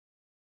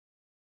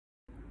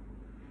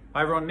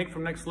Hi everyone, Nick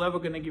from Next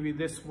Level, going to give you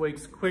this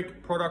week's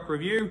quick product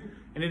review,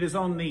 and it is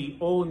on the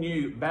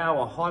all-new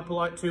Bauer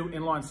Hyperlite 2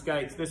 inline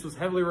skates. This was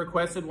heavily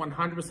requested.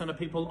 100% of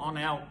people on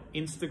our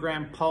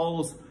Instagram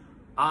polls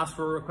asked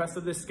for a request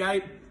of this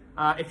skate.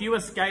 If you are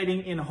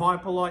skating in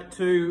Hyperlite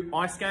 2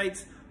 ice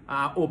skates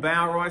or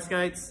Bauer ice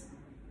skates,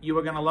 you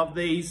are going to love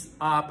these.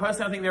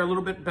 Personally, I think they're a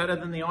little bit better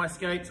than the ice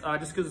skates,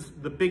 just because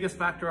the biggest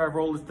factor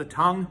overall is the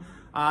tongue.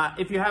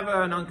 If you have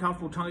an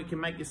uncomfortable tongue, it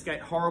can make your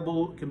skate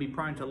horrible. It can be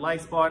prone to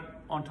lace bite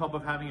on top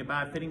of having a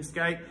bad fitting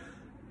skate.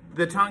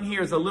 The tongue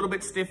here is a little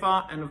bit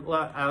stiffer and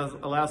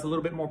allows a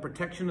little bit more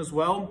protection as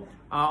well.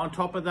 On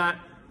top of that,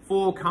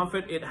 for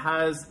comfort, it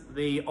has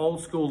the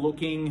old school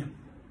looking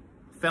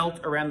felt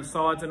around the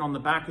sides and on the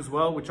back as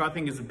well, which I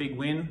think is a big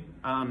win.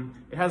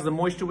 It has the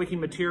moisture wicking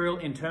material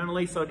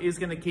internally, so it is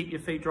going to keep your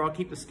feet dry,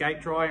 keep the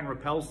skate dry, and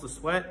repels the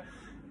sweat.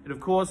 It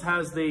of course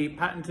has the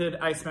patented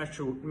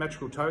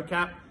asymmetrical toe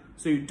cap,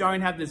 so you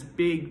don't have this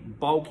big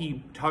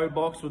bulky toe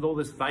box with all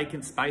this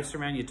vacant space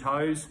around your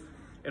toes.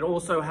 It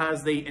also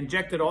has the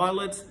injected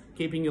eyelets,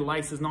 keeping your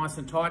laces nice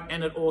and tight,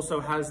 and it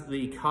also has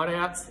the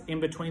cutouts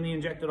in between the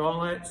injected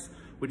eyelets,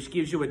 which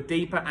gives you a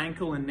deeper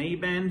ankle and knee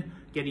bend,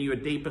 getting you a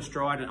deeper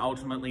stride and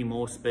ultimately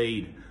more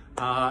speed.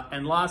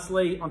 And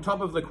lastly, on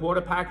top of the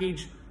quarter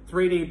package,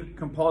 3D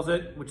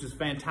composite, which is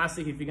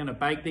fantastic if you're going to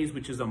bake these,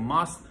 which is a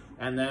must.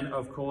 And then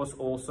of course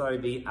also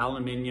the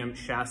aluminium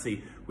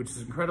chassis, which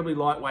is incredibly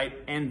lightweight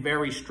and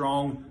very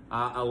strong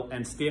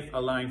and stiff,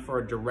 allowing for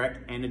a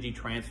direct energy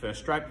transfer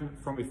straight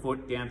from your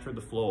foot down through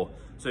the floor.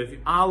 So if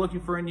you are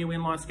looking for a new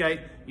inline skate,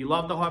 you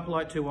love the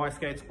Hyperlite 2 ice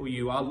skates, or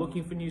you are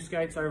looking for new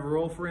skates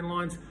overall for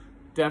inlines,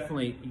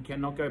 definitely you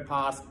cannot go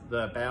past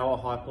the Bauer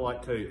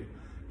Hyperlite 2.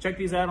 Check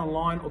these out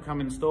online or come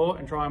in store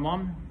and try them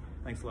on.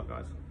 Thanks a lot,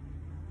 guys.